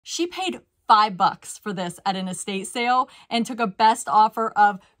She paid $5 for this at an estate sale and took a best offer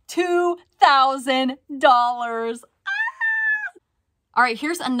of $2,000. All right,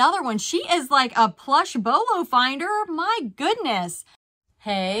 here's another one. She is like a plush bolo finder. My goodness.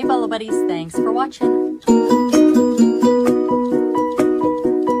 Hey, Bolo Buddies, thanks for watching. Full-time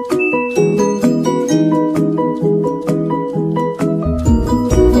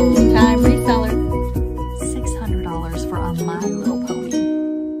reseller. $600 for a My Little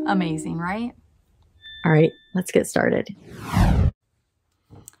Pony. Amazing, right? All right, let's get started.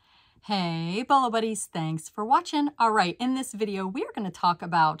 Hey, Bolo Buddies, thanks for watching. All right, in this video, we are going to talk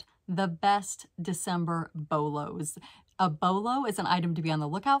about the best December bolos. A bolo is an item to be on the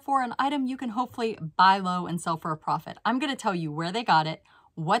lookout for, an item you can hopefully buy low and sell for a profit. I'm going to tell you where they got it,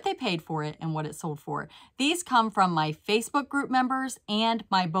 what they paid for it, and what it sold for. These come from my Facebook group members and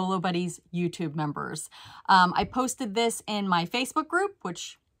my Bolo Buddies YouTube members. I posted this in my Facebook group,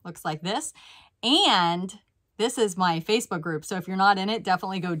 which looks like this, and this is my Facebook group, so if you're not in it,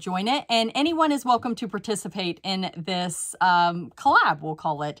 definitely go join it. And anyone is welcome to participate in this collab, we'll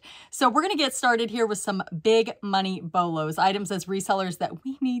call it. So we're going to get started here with some big money bolos, items as resellers that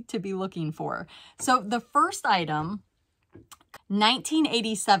we need to be looking for. So the first item,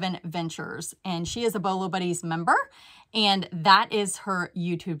 1987 Ventures, and she is a Bolo Buddies member. And that is her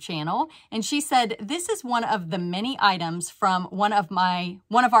YouTube channel. And she said, this is one of the many items from one of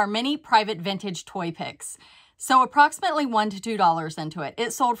our many private vintage toy picks. So approximately $1 to $2 into it.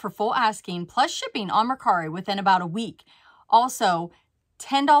 It sold for full asking plus shipping on Mercari within about a week. Also,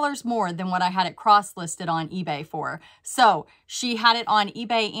 $10 more than what I had it cross-listed on eBay for. So she had it on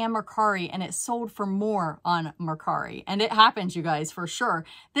eBay and Mercari, and it sold for more on Mercari. And it happens, you guys, for sure.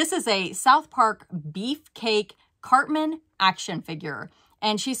 This is a South Park Beefcake Cartman action figure,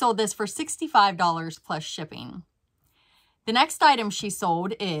 and she sold this for $65 plus shipping. The next item she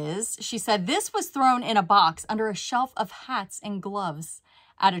sold is, she said, this was thrown in a box under a shelf of hats and gloves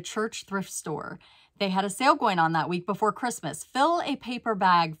at a church thrift store. They had a sale going on that week before Christmas. Fill a paper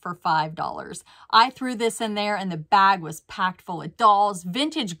bag for $5. I threw this in there and the bag was packed full of dolls,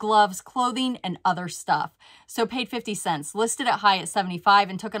 vintage gloves, clothing, and other stuff. So paid 50 cents, listed it high at 75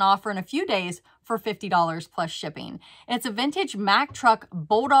 and took an offer in a few days for $50 plus shipping. It's a vintage Mack truck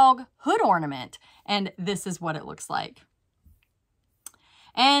Bulldog hood ornament, and this is what it looks like.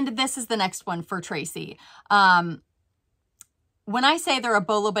 And this is the next one for Tracy. When I say they're a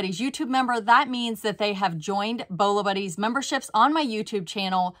Bolo Buddies YouTube member, that means that they have joined Bolo Buddies memberships on my YouTube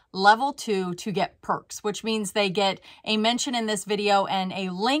channel, level 2, to get perks, which means they get a mention in this video and a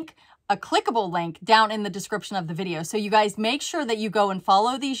link, a clickable link down in the description of the video. So you guys make sure that you go and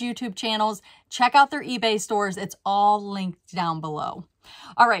follow these YouTube channels, check out their eBay stores. It's all linked down below.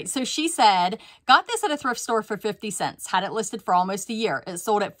 All right, so she said, got this at a thrift store for 50 cents, had it listed for almost a year. It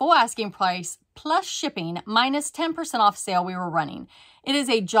sold at full asking price plus shipping minus 10% off sale we were running. It is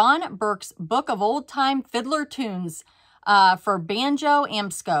a John Burke's Book of Old Time Fiddler Tunes for Banjo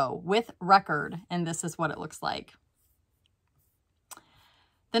Amsco with record, and this is what it looks like.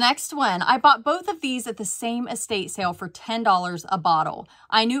 The next one, I bought both of these at the same estate sale for $10 a bottle.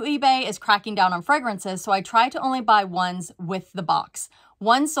 I knew eBay is cracking down on fragrances, so I tried to only buy ones with the box.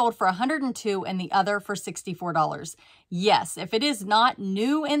 One sold for $102 and the other for $64. Yes, if it is not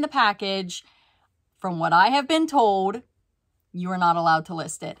new in the package, from what I have been told, you are not allowed to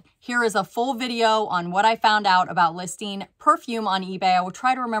list it. Here is a full video on what I found out about listing perfume on eBay. I will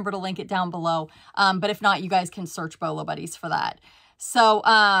try to remember to link it down below, but if not, you guys can search Bolo Buddies for that. So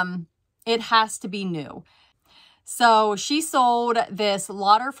it has to be new. So she sold this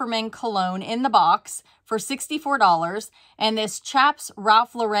Lauder for Men cologne in the box for $64 and this Chaps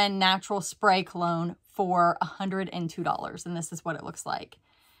Ralph Lauren Natural Spray Cologne for $102. And this is what it looks like.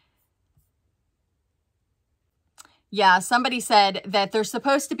 Yeah, somebody said that they're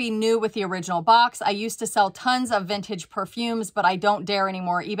supposed to be new with the original box. I used to sell tons of vintage perfumes, but I don't dare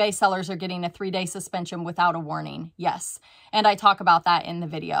anymore. eBay sellers are getting a 3-day suspension without a warning. Yes, and I talk about that in the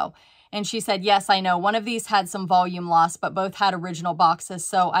video. And she said, yes, I know. One of these had some volume loss, but both had original boxes,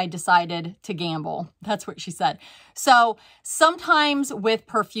 so I decided to gamble. That's what she said. So sometimes with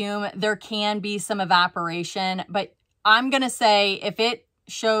perfume, there can be some evaporation, but I'm going to say if it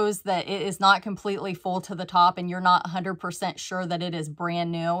shows that it is not completely full to the top and you're not 100% sure that it is brand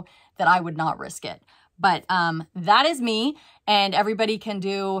new, that I would not risk it. But that is me, and everybody can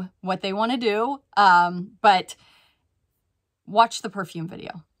do what they want to do, but watch the perfume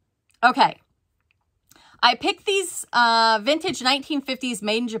video. Okay. I picked these vintage 1950s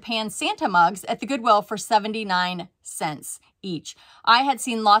made in Japan Santa mugs at the Goodwill for 79 cents each. I had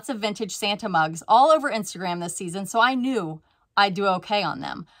seen lots of vintage Santa mugs all over Instagram this season, so I knew I'd do okay on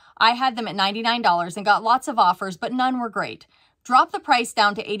them. I had them at $99 and got lots of offers, but none were great. Dropped the price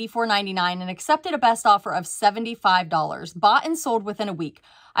down to $84.99 and accepted a best offer of $75. Bought and sold within a week.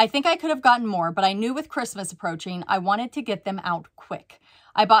 I think I could have gotten more, but I knew with Christmas approaching, I wanted to get them out quick.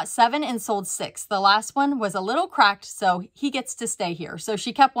 I bought 7 and sold 6. The last one was a little cracked, so he gets to stay here. So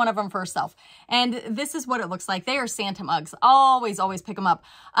she kept one of them for herself. And this is what it looks like. They are Santa mugs. Always pick them up.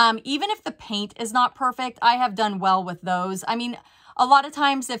 Even if the paint is not perfect, I have done well with those. I mean, a lot of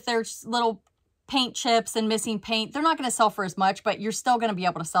times if there's little paint chips and missing paint, they're not going to sell for as much, but you're still going to be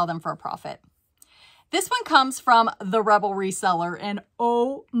able to sell them for a profit. This one comes from the Rebel Reseller, and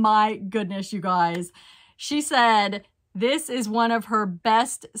oh my goodness, you guys. She said this is one of her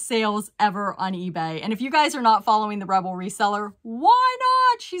best sales ever on eBay. And if you guys are not following the Rebel Reseller, why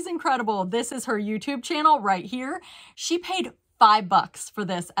not? She's incredible. This is her YouTube channel right here. She paid $5 for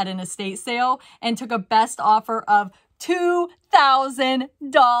this at an estate sale and took a best offer of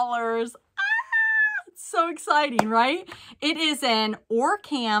 $2,000. So exciting, right? It is an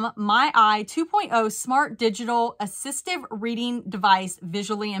Orcam My Eye 2.0 smart digital assistive reading device,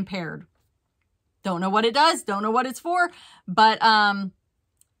 visually impaired. Don't know what it does, don't know what it's for, but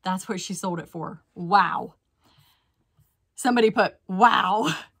that's what she sold it for. Wow. Somebody put, wow.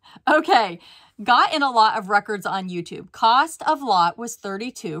 Okay, got in a lot of records on YouTube. Cost of lot was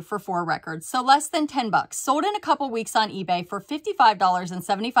 $32 for 4 records, so less than $10. Sold in a couple weeks on eBay for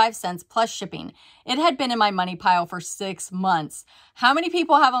 $55.75 plus shipping. It had been in my money pile for 6 months. How many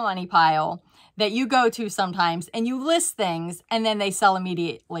people have a money pile that you go to sometimes and you list things and then they sell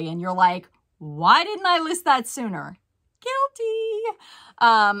immediately and you're like, why didn't I list that sooner? Guilty.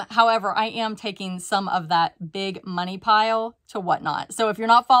 However, I am taking some of that big money pile to Whatnot. So if you're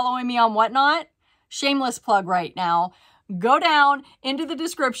not following me on Whatnot, shameless plug right now, go down into the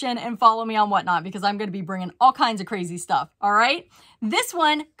description and follow me on Whatnot because I'm going to be bringing all kinds of crazy stuff. All right. This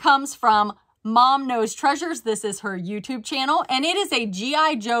one comes from Mom Knows Treasures. This is her YouTube channel, and it is a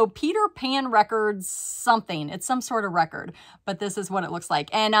G.I. Joe Peter Pan records something. It's some sort of record, but this is what it looks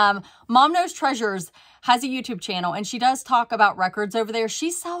like. And Mom Knows Treasures has a YouTube channel, and she does talk about records over there. She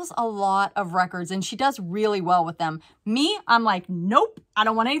sells a lot of records, and she does really well with them. Me, I'm like, nope, I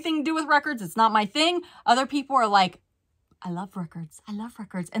don't want anything to do with records. It's not my thing. Other people are like, I love records. I love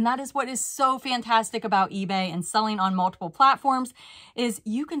records. And that is what is so fantastic about eBay and selling on multiple platforms is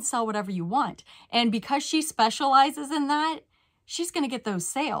you can sell whatever you want. And because she specializes in that, she's going to get those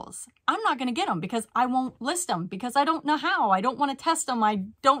sales. I'm not going to get them because I won't list them because I don't know how. I don't want to test them. I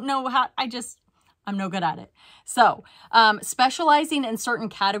don't know how. I'm no good at it. So specializing in certain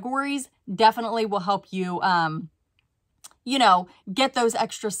categories definitely will help you you know, get those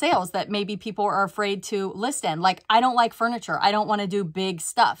extra sales that maybe people are afraid to list in. Like, I don't like furniture. I don't want to do big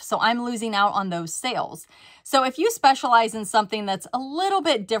stuff. So I'm losing out on those sales. So if you specialize in something that's a little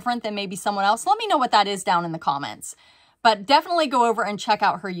bit different than maybe someone else, let me know what that is down in the comments. But definitely go over and check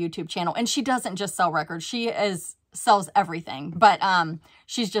out her YouTube channel. And she doesn't just sell records. She sells everything. But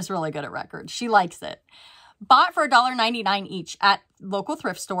she's just really good at records. She likes it. Bought for $1.99 each at local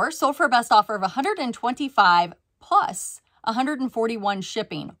thrift store. Sold for a best offer of $125 plus 141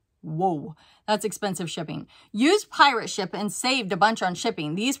 shipping. Whoa, that's expensive shipping. Used pirate ship and saved a bunch on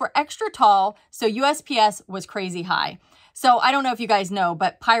shipping. These were extra tall, so USPS was crazy high. So I don't know if you guys know,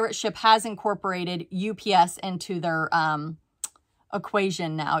 but pirate ship has incorporated UPS into their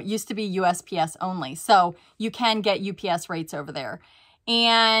equation now. It used to be USPS only, so you can get UPS rates over there.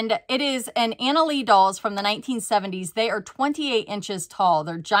 And it is an Anna Lee dolls from the 1970s. They are 28 inches tall.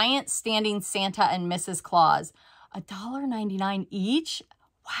 They're giant standing Santa and Mrs. Claus. $1.99 each?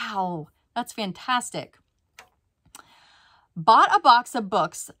 Wow, that's fantastic. Bought a box of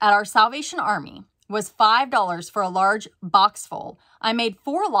books at our Salvation Army. Was $5 for a large box full. I made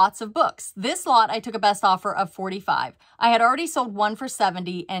 4 lots of books. This lot I took a best offer of $45. I had already sold 1 for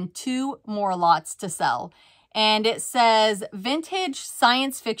 $70 and 2 more lots to sell. And it says vintage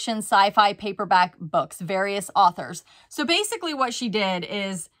science fiction sci-fi paperback books, various authors. So basically what she did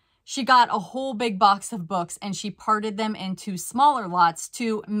is she got a whole big box of books and she parted them into smaller lots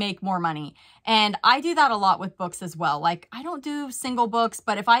to make more money. And I do that a lot with books as well. Like, I don't do single books,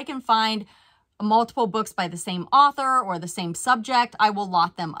 but if I can find multiple books by the same author or the same subject, I will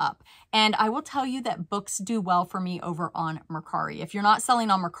lot them up. And I will tell you that books do well for me over on Mercari. If you're not selling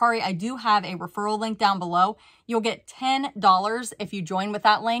on Mercari, I do have a referral link down below. You'll get $10 if you join with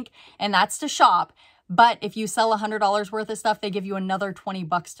that link, and that's to shop. But if you sell $100 worth of stuff, they give you another 20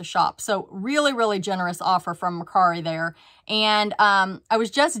 bucks to shop. So really, really generous offer from Mercari there. And I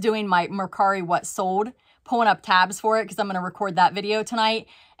was just doing my Mercari What Sold, pulling up tabs for it because I'm going to record that video tonight.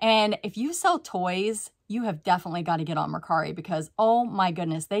 And if you sell toys, you have definitely got to get on Mercari because, oh my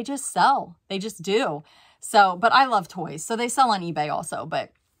goodness, they just sell. They just do. So, but I love toys. So they sell on eBay also.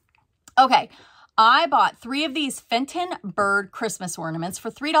 But okay, I bought 3 of these Fenton bird Christmas ornaments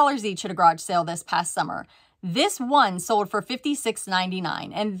for $3 each at a garage sale this past summer. This one sold for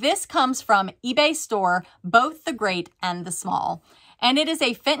 $56.99, and this comes from eBay store, both the great and the small. And it is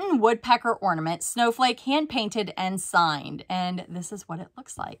a Fenton woodpecker ornament, snowflake, hand-painted and signed. And this is what it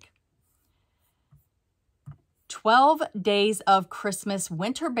looks like. 12 Days of Christmas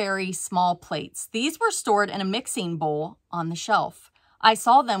Winterberry small plates. These were stored in a mixing bowl on the shelf. I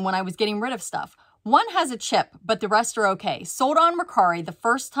saw them when I was getting rid of stuff. One has a chip, but the rest are okay. Sold on Mercari the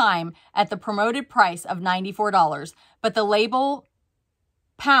first time at the promoted price of $94, but the label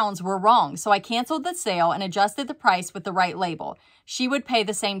pounds were wrong, so I canceled the sale and adjusted the price with the right label. She would pay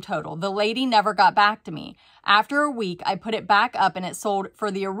the same total. The lady never got back to me. After a week, I put it back up and it sold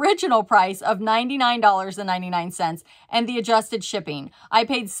for the original price of $99.99 and the adjusted shipping. I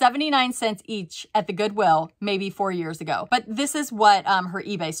paid 79 cents each at the Goodwill maybe 4 years ago. But this is what her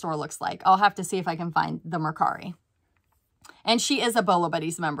eBay store looks like. I'll have to see if I can find the Mercari. And she is a Bolo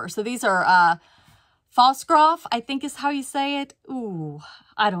Buddies member. So these are Falsgroff, I think is how you say it. Ooh,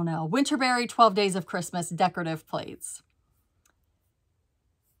 I don't know. Winterberry 12 Days of Christmas decorative plates.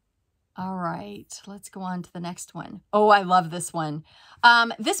 All right, let's go on to the next one. Oh, I love this one.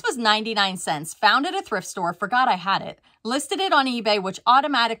 This was 99 cents. Found at a thrift store. Forgot I had it. Listed it on eBay, which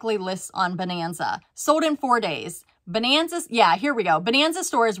automatically lists on Bonanza. Sold in 4 days. Bonanza, yeah, here we go. Bonanza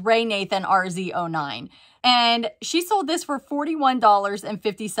store is Ray Nathan RZ09. And she sold this for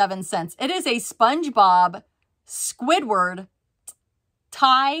 $41.57. It is a SpongeBob Squidward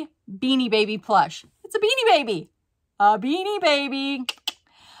tie Beanie Baby plush. It's a Beanie Baby. A Beanie Baby.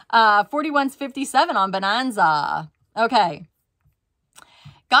 $41.57 on Bonanza. Okay.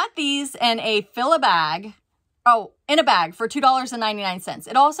 Got these in a bag for $2.99.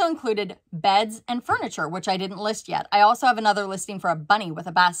 It also included beds and furniture, which I didn't list yet. I also have another listing for a bunny with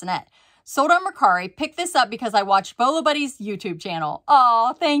a bassinet. Sold on Mercari. Picked this up because I watched Bolo Buddies YouTube channel.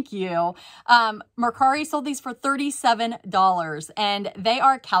 Oh, thank you. Mercari sold these for $37 and they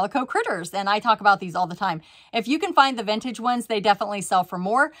are calico critters. And I talk about these all the time. If you can find the vintage ones, they definitely sell for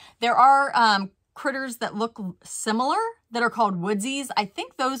more. There are critters that look similar that are called woodsies. I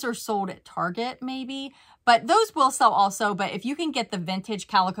think those are sold at Target maybe, but those will sell also. But if you can get the vintage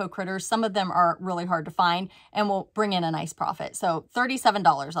calico critters, some of them are really hard to find and will bring in a nice profit. So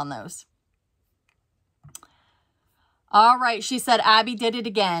 $37 on those. All right, she said, Abby did it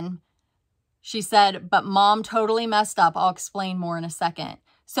again. She said, but mom totally messed up. I'll explain more in a second.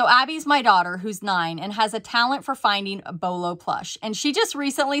 So Abby's my daughter who's 9 and has a talent for finding a Bolo plush. And she just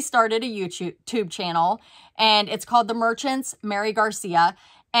recently started a YouTube channel and it's called The Merchants, Mary Garcia.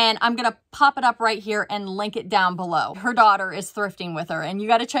 And I'm going to pop it up right here and link it down below. Her daughter is thrifting with her and you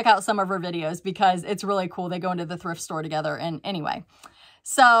got to check out some of her videos because it's really cool. They go into the thrift store together. And anyway,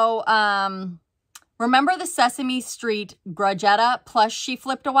 so, remember the Sesame Street Grudgetta plush she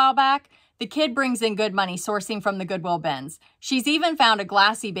flipped a while back? The kid brings in good money sourcing from the Goodwill bins. She's even found a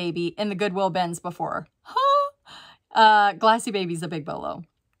Glassy Baby in the Goodwill bins before. Glassy Baby's a big Bolo.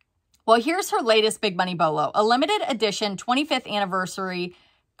 Well, here's her latest big money Bolo. A limited edition 25th anniversary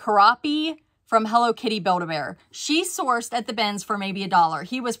Karapi from Hello Kitty Build-A-Bear. She sourced at the bins for maybe $1.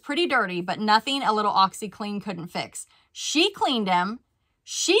 He was pretty dirty, but nothing a little OxyClean couldn't fix. She cleaned him.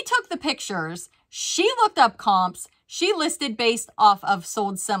 She took the pictures. She looked up comps. She listed based off of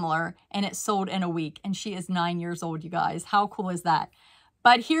sold similar, and it sold in a week. And she is 9 years old, you guys. How cool is that?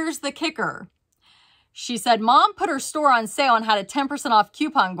 But here's the kicker. She said, Mom put her store on sale and had a 10% off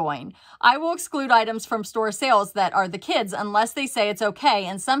coupon going. I will exclude items from store sales that are the kids unless they say it's okay,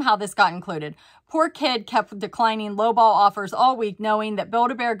 and somehow this got included. Poor kid kept declining lowball offers all week, knowing that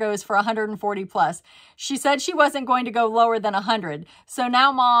Build-A-Bear goes for 140 plus. She said she wasn't going to go lower than 100. So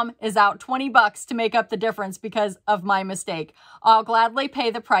now Mom is out $20 to make up the difference because of my mistake. I'll gladly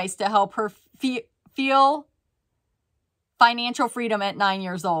pay the price to help her feel financial freedom at 9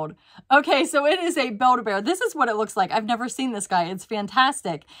 years old. Okay, so it is a Build-A-Bear. This is what it looks like. I've never seen this guy. It's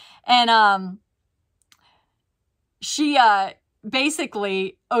fantastic. And she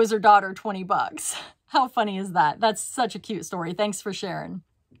basically owes her daughter $20. How funny is that? That's such a cute story. Thanks for sharing.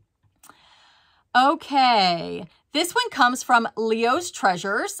 Okay, this one comes from Leo's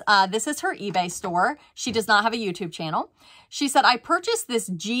Treasures. This is her eBay store. She does not have a YouTube channel. She said, I purchased this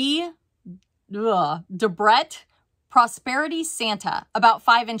Debret Prosperity Santa, about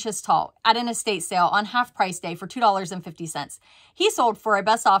 5 inches tall, at an estate sale on half price day for $2.50. He sold for a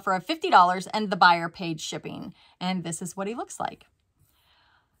best offer of $50 and the buyer paid shipping. And this is what he looks like.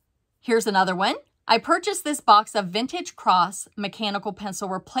 Here's another one. I purchased this box of vintage cross mechanical pencil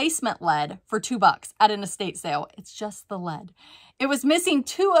replacement lead for $2 at an estate sale. It's just the lead. It was missing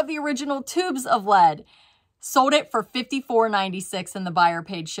 2 of the original tubes of lead. Sold it for $54.96 and the buyer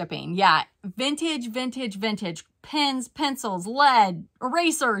paid shipping. Yeah, vintage, vintage, vintage. Pens, pencils, lead,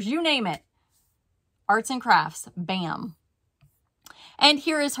 erasers, you name it. Arts and crafts, bam. And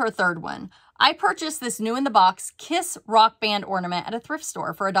here is her third one. I purchased this new in the box Kiss rock band ornament at a thrift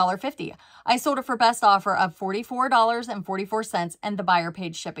store for $1.50. I sold it for best offer of $44.44 and the buyer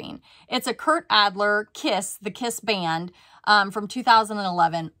paid shipping. It's a Kurt Adler Kiss, the Kiss band from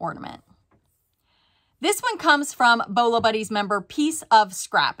 2011 ornament. This one comes from Bolo Buddies member Piece of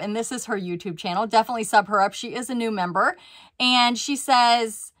Scrap, and this is her YouTube channel. Definitely sub her up. She is a new member, and she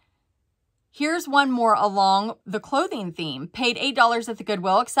says, here's one more along the clothing theme. Paid $8 at the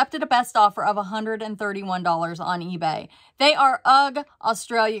Goodwill, accepted a best offer of $131 on eBay. They are UGG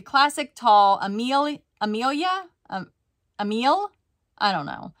Australia Classic Tall Emile? I don't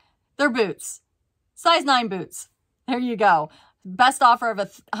know. They're boots. Size 9 boots. There you go. Best offer of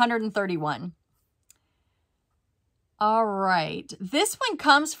 $131. All right, this one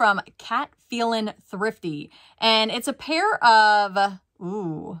comes from Cat Feelin' Thrifty, and it's a pair of,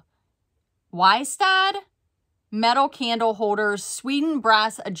 Wystad metal candle holders, Sweden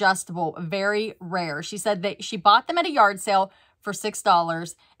brass adjustable, very rare. She said that she bought them at a yard sale for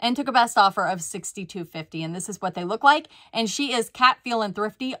 $6 and took a best offer of $62.50, and this is what they look like. And she is Cat Feelin'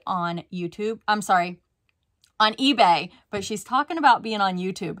 Thrifty on YouTube. I'm sorry, on eBay, but she's talking about being on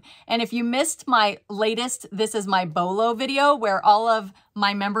YouTube. And if you missed my latest This Is My Bolo video, where all of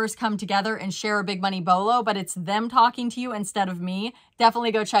my members come together and share a big money bolo, but it's them talking to you instead of me,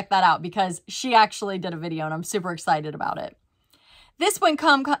 definitely go check that out because she actually did a video and I'm super excited about it. This one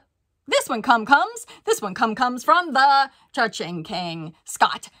comes from the Cha-Ching King,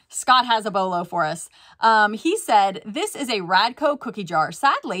 Scott. Scott has a bolo for us. He said, this is a Radco cookie jar.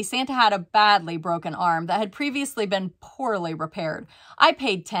 Sadly, Santa had a badly broken arm that had previously been poorly repaired. I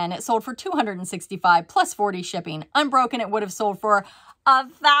paid $10. It sold for $265 plus $40 shipping. Unbroken, it would have sold for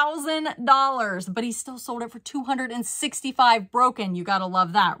 $1,000, but he still sold it for $265 broken. You gotta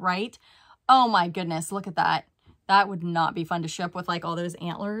love that, right? Oh my goodness, look at that. That would not be fun to ship with like all those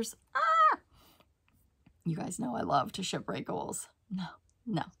antlers. Ah! You guys know I love to ship breakables.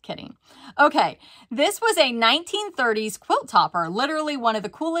 No, kidding. Okay, this was a 1930s quilt topper, literally one of the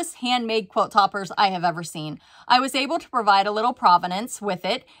coolest handmade quilt toppers I have ever seen. I was able to provide a little provenance with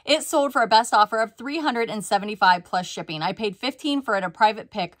it. It sold for a best offer of $375 plus shipping. I paid $15 for it, a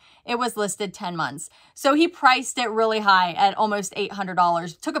private pick. It was listed 10 months. So he priced it really high at almost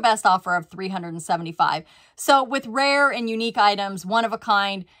 $800, took a best offer of $375. So with rare and unique items, one of a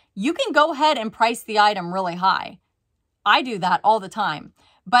kind, you can go ahead and price the item really high. I do that all the time.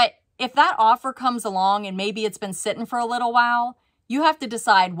 But if that offer comes along and maybe it's been sitting for a little while, you have to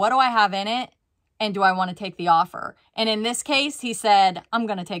decide, what do I have in it? And do I want to take the offer? And in this case, he said, I'm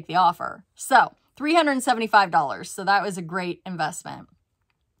going to take the offer. So $375. So that was a great investment.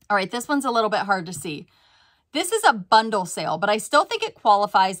 All right, this one's a little bit hard to see. This is a bundle sale, but I still think it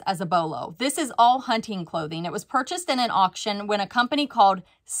qualifies as a bolo. This is all hunting clothing. It was purchased in an auction when a company called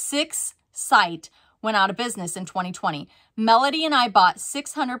Six Sight went out of business in 2020. Melody and I bought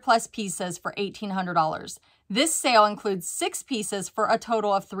 600 plus pieces for $1,800. This sale includes 6 pieces for a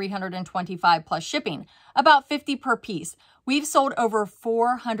total of $325 plus shipping, about $50 per piece. We've sold over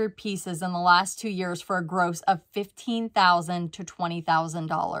 400 pieces in the last 2 years for a gross of $15,000 to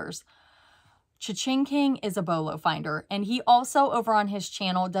 $20,000. Cha-Ching King is a bolo finder, and he also over on his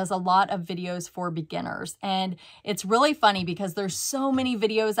channel does a lot of videos for beginners. And it's really funny because there's so many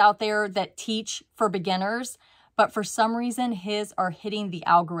videos out there that teach for beginners, but for some reason his are hitting the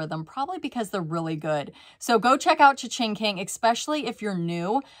algorithm, probably because they're really good. So go check out Cha-Ching King, especially if you're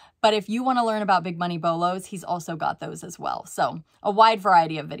new. But if you want to learn about big money bolos, he's also got those as well. So a wide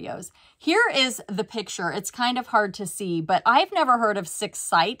variety of videos. Here is the picture. It's kind of hard to see, but I've never heard of Six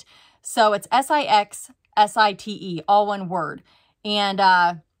Sight. So it's S-I-X-S-I-T-E, all one word. And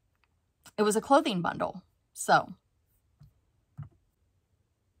it was a clothing bundle. So,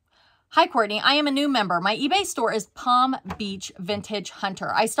 hi, Courtney. I am a new member. My eBay store is Palm Beach Vintage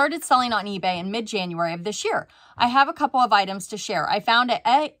Hunter. I started selling on eBay in mid-January of this year. I have a couple of items to share. I found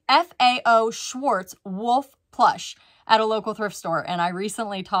a F.A.O. Schwartz wolf plush at a local thrift store, and I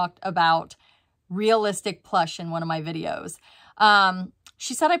recently talked about realistic plush in one of my videos.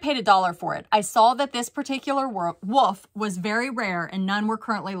 She said I paid $1 for it. I saw that this particular wolf was very rare and none were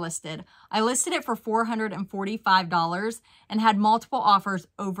currently listed. I listed it for $445 and had multiple offers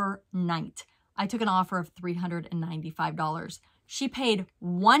overnight. I took an offer of $395. She paid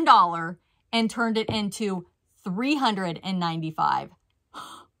 $1 and turned it into $395.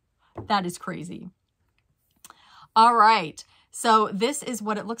 That is crazy. All right. So this is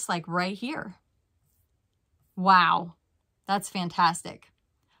what it looks like right here. Wow. That's fantastic.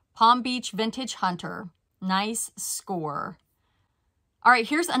 Palm Beach Vintage Hunter. Nice score. All right,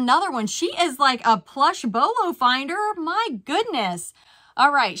 here's another one. She is like a plush bolo finder. My goodness.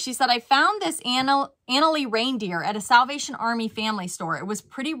 All right, she said, I found this Annalie reindeer at a Salvation Army family store. It was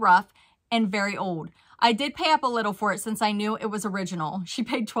pretty rough and very old. I did pay up a little for it since I knew it was original. She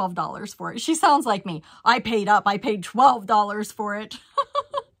paid $12 for it. She sounds like me. I paid up. I paid $12 for it.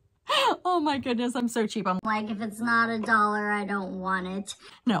 Oh my goodness, I'm so cheap. I'm like, if it's not $1, I don't want it.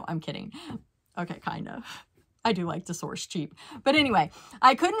 No, I'm kidding. Okay, kind of. I do like to source cheap. But anyway,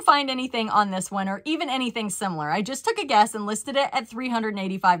 I couldn't find anything on this one or even anything similar. I just took a guess and listed it at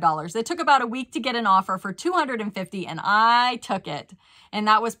 $385. It took about a week to get an offer for $250 and I took it. And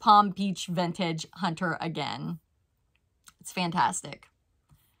that was Palm Beach Vintage Hunter again. It's fantastic.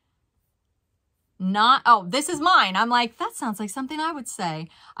 Oh, this is mine. I'm like, that sounds like something I would say.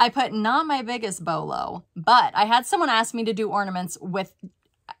 I put not my biggest bolo, but I had someone ask me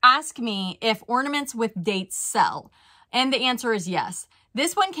if ornaments with dates sell. And the answer is yes.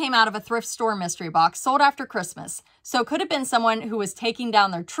 This one came out of a thrift store mystery box sold after Christmas. So it could have been someone who was taking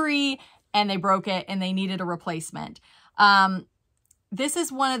down their tree and they broke it and they needed a replacement. This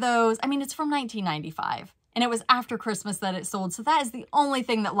is one of those, I mean, it's from 1995 and it was after Christmas that it sold. So that is the only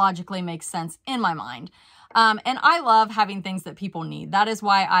thing that logically makes sense in my mind. And I love having things that people need. That is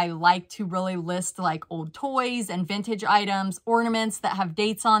why I like to really list like old toys and vintage items, ornaments that have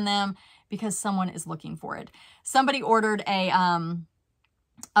dates on them because someone is looking for it. Somebody ordered a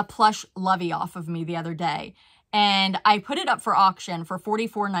plush Lovey off of me the other day and I put it up for auction for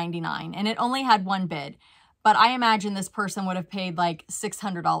 $44.99 and it only had one bid. But I imagine this person would have paid like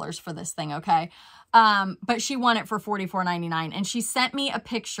 $600 for this thing, okay? But she won it for $44.99 and she sent me a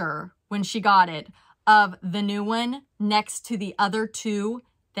picture when she got it of the new one next to the other two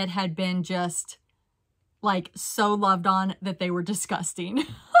that had been just like so loved on that they were disgusting.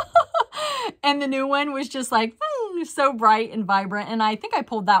 And the new one was just like so bright and vibrant. And I think I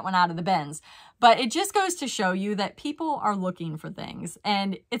pulled that one out of the bins. But it just goes to show you that people are looking for things.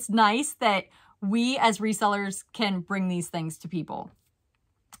 And it's nice that we as resellers can bring these things to people.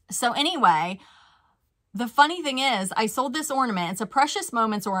 So anyway, the funny thing is, I sold this ornament. It's a Precious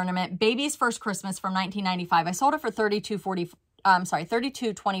Moments ornament, Baby's First Christmas from 1995. I sold it for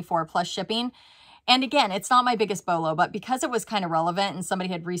 $32.24 plus shipping. And again, it's not my biggest bolo, but because it was kind of relevant and somebody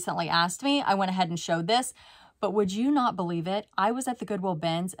had recently asked me, I went ahead and showed this. But would you not believe it? I was at the Goodwill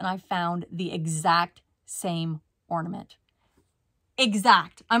bins and I found the exact same ornament.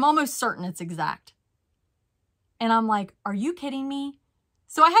 Exact. I'm almost certain it's exact. And I'm like, are you kidding me?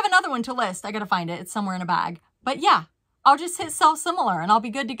 So I have another one to list. I got to find it. It's somewhere in a bag. But yeah, I'll just hit sell similar and I'll be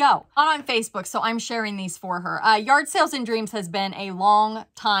good to go. Not on Facebook, so I'm sharing these for her. Yard Sales and Dreams has been a long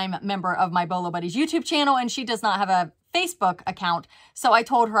time member of my Bolo Buddies YouTube channel and she does not have a Facebook account. So I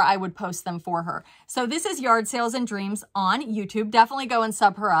told her I would post them for her. So this is Yard Sales and Dreams on YouTube. Definitely go and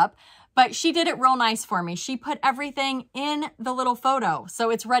sub her up. But she did it real nice for me. She put everything in the little photo. So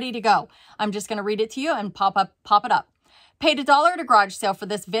it's ready to go. I'm just going to read it to you and pop it up. Paid $1 at a garage sale for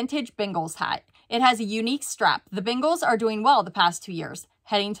this vintage Bengals hat. It has a unique strap. The Bengals are doing well the past 2 years,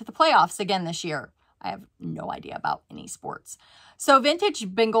 heading to the playoffs again this year. I have no idea about any sports. So vintage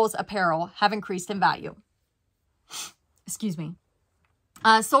Bengals apparel have increased in value. Excuse me.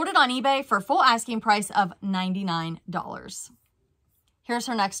 Sold it on eBay for full asking price of $99. Here's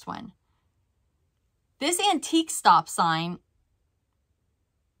her next one. This antique stop sign.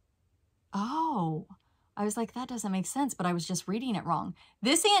 Oh, I was like, that doesn't make sense, but I was just reading it wrong.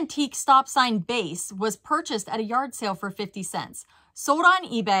 This antique stop sign base was purchased at a yard sale for 50 cents. Sold on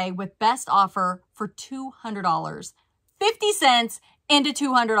eBay with best offer for $200. 50 cents into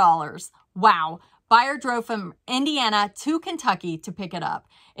 $200. Wow. Buyer drove from Indiana to Kentucky to pick it up.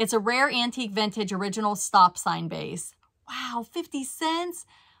 It's a rare antique vintage original stop sign base. Wow, 50 cents?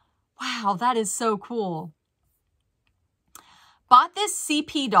 Wow, that is so cool. Bought this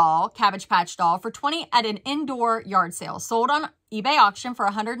CP doll, Cabbage Patch doll, for $20 at an indoor yard sale. Sold on eBay auction for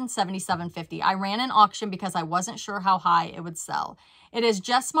 $177.50. I ran an auction because I wasn't sure how high it would sell. It is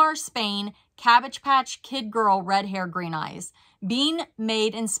Jesmar, Spain, Cabbage Patch Kid Girl, red hair, green eyes. Being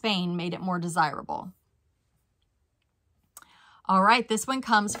made in Spain made it more desirable. All right, this one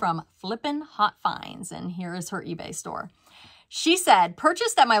comes from Flippin' Hot Finds, and here is her eBay store. She said,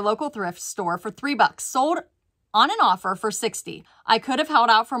 purchased at my local thrift store for $3. Sold on an offer for $60. I could have held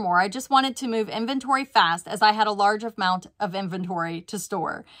out for more. I just wanted to move inventory fast as I had a large amount of inventory to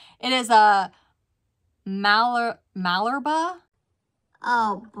store. It is a Malerba.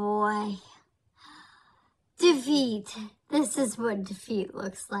 Oh boy. Defeat. This is what defeat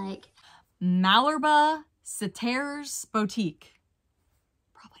looks like. Malerba Sitters Boutique.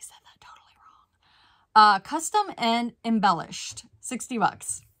 Probably said that totally wrong. Custom and embellished.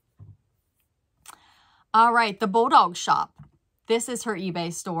 $60. All right, the Bulldog Shop. This is her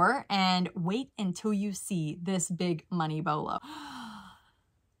eBay store, and wait until you see this big money bolo.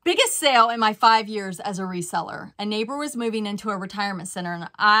 Biggest sale in my 5 years as a reseller. A neighbor was moving into a retirement center, and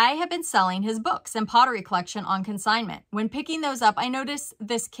I have been selling his books and pottery collection on consignment. When picking those up, I noticed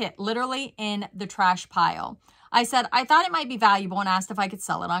this kit literally in the trash pile. I said I thought it might be valuable and asked if I could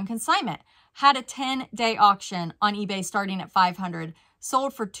sell it on consignment. Had a 10-day auction on eBay starting at $500,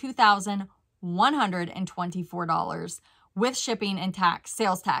 sold for $2,124 with shipping and tax,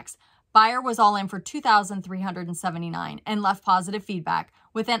 sales tax. Buyer was all in for $2,379 and left positive feedback.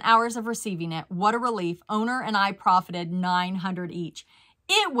 Within hours of receiving it, what a relief. Owner and I profited $900 each.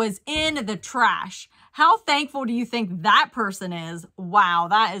 It was in the trash. How thankful do you think that person is? Wow,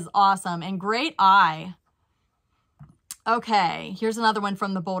 that is awesome and great eye. Okay, here's another one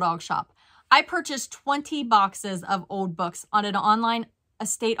from the Bulldog Shop. I purchased 20 boxes of old books on an online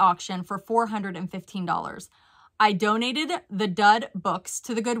estate auction for $415. I donated the dud books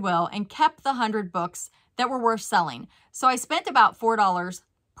to the Goodwill and kept the 100 books that were worth selling. So I spent about $4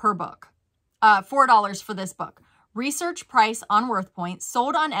 per book. $4 for this book. Research price on WorthPoint,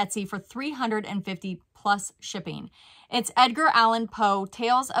 sold on Etsy for $350 plus shipping. It's Edgar Allan Poe,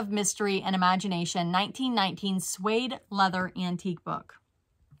 Tales of Mystery and Imagination, 1919 suede leather antique book.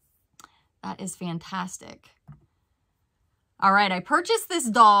 That is fantastic. All right, I purchased this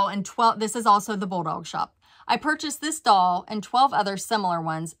doll and this is also the Bulldog Shop. I purchased this doll and 12 other similar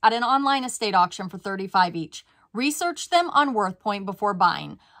ones at an online estate auction for $35 each. Researched them on WorthPoint before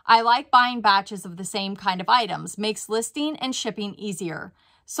buying. I like buying batches of the same kind of items. Makes listing and shipping easier.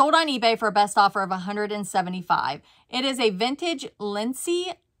 Sold on eBay for a best offer of $175. It is a vintage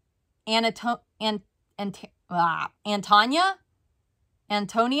Lindsay Antonia?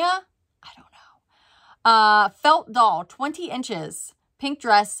 I don't know. Felt doll, 20 inches. Pink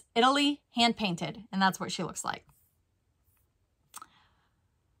dress, Italy, hand painted. And that's what she looks like.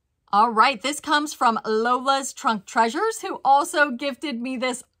 All right, this comes from Lola's Trunk Treasures, who also gifted me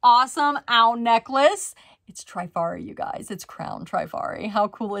this awesome owl necklace. It's Trifari, you guys. It's crown Trifari. How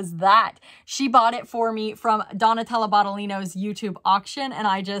cool is that? She bought it for me from Donatella Bottolino's YouTube auction, and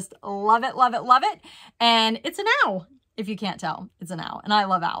I just love it, love it, love it. And it's an owl. If you can't tell, it's an owl, and I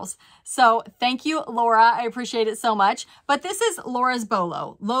love owls. So thank you, Laura. I appreciate it so much. But this is Laura's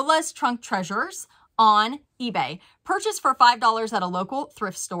Bolo, Lola's Trunk Treasures on eBay. Purchased for $5 at a local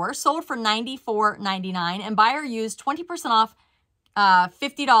thrift store, sold for $94.99, and buyer used 20% off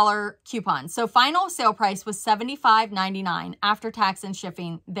 $50 coupon. So final sale price was $75.99. After tax and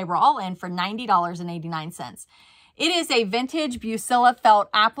shipping, they were all in for $90.89. It is a vintage Bucilla felt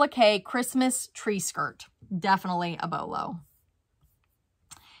applique Christmas tree skirt. Definitely a bolo.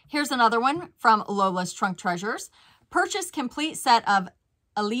 Here's another one from Lola's Trunk Treasures. Purchased complete set of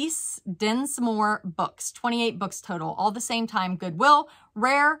Elise Dinsmore books. 28 books total. All the same time, Goodwill.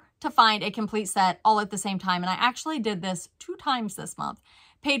 Rare to find a complete set all at the same time. And I actually did this 2 times this month.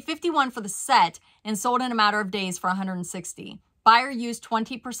 Paid $51 for the set and sold in a matter of days for $160. Buyer used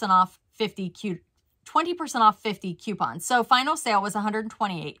 20% off 50 coupons. So final sale was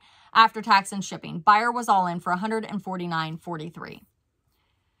 $128 after tax and shipping. Buyer was all in for $149.43.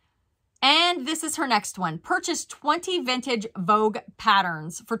 And this is her next one. Purchased 20 vintage Vogue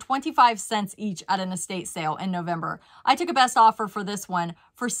patterns for 25 cents each at an estate sale in November. I took a best offer for this one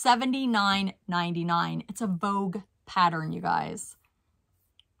for $79.99. It's a Vogue pattern, you guys.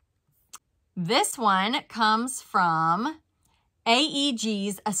 This one comes from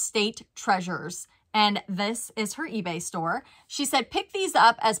AEG's Estate Treasures. And this is her eBay store. She said, pick these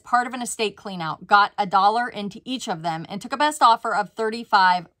up as part of an estate clean out. Got $1 into each of them and took a best offer of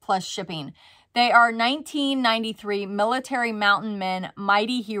 $35 plus shipping. They are 1993 Military Mountain Men,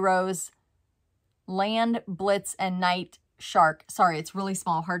 Mighty Heroes, Land Blitz, and Night Shark. Sorry, it's really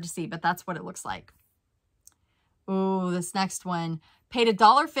small, hard to see, but that's what it looks like. Ooh, this next one. Paid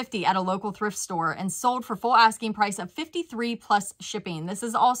 $1.50 at a local thrift store and sold for full asking price of $53 plus shipping. This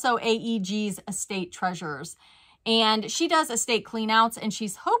is also AEG's Estate Treasures. And she does estate cleanouts, and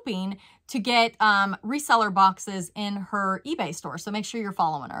she's hoping to get reseller boxes in her eBay store. So make sure you're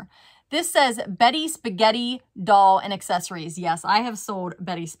following her. This says Betty Spaghetti Doll and Accessories. Yes, I have sold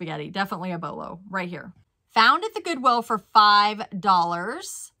Betty Spaghetti. Definitely a bolo right here. Found at the Goodwill for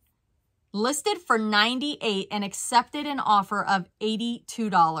 $5. Listed for $98 and accepted an offer of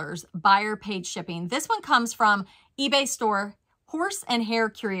 $82. Buyer paid shipping. This one comes from eBay store Horse and Hair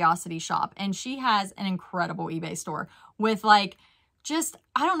Curiosity Shop. And she has an incredible eBay store with like just,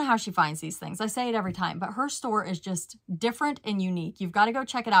 I don't know how she finds these things. I say it every time, but her store is just different and unique. You've got to go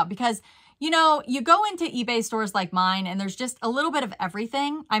check it out because, you know, you go into eBay stores like mine and there's just a little bit of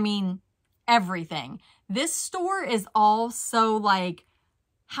everything. I mean, everything. This store is all so like,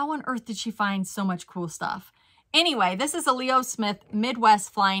 how on earth did she find so much cool stuff? Anyway, this is a Leo Smith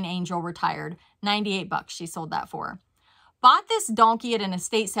Midwest Flying Angel retired. $98 she sold that for. Bought this donkey at an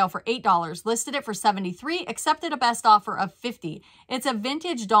estate sale for $8, listed it for $73, accepted a best offer of $50. It's a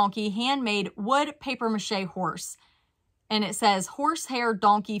vintage donkey, handmade wood paper mache horse. And it says horsehair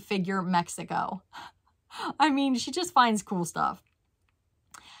donkey figure Mexico. I mean, she just finds cool stuff.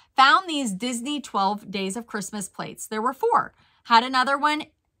 Found these Disney 12 Days of Christmas plates. There were 4.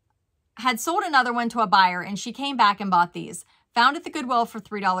 Had sold another one to a buyer and she came back and bought these. Found at the Goodwill for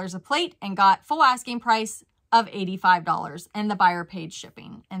 $3 a plate and got full asking price of $85 and the buyer paid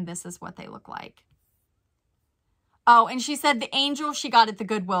shipping. And this is what they look like. Oh, and she said the angel she got at the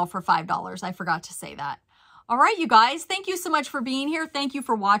Goodwill for $5. I forgot to say that. All right, you guys, thank you so much for being here. Thank you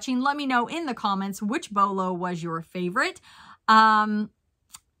for watching. Let me know in the comments which Bolo was your favorite.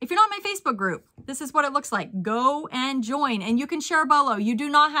 If you're not in my Facebook group, this is what it looks like. Go and join, and you can share a Bolo. You do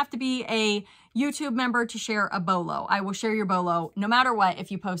not have to be a YouTube member to share a Bolo. I will share your Bolo no matter what if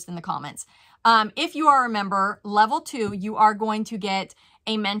you post in the comments. If you are a member, level 2, you are going to get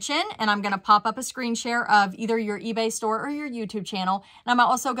a mention, and I'm going to pop up a screen share of either your eBay store or your YouTube channel, and I'm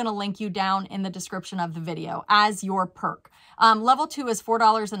also going to link you down in the description of the video as your perk. Level 2 is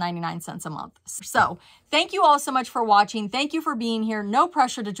 $4.99 a month. So thank you all so much for watching. Thank you for being here. No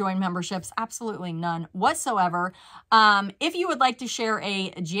pressure to join memberships. Absolutely none whatsoever. If you would like to share a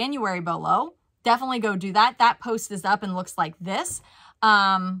January Bolo, definitely go do that. That post is up and looks like this.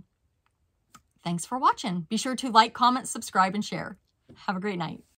 Thanks for watching. Be sure to like, comment, subscribe, and share. Have a great night.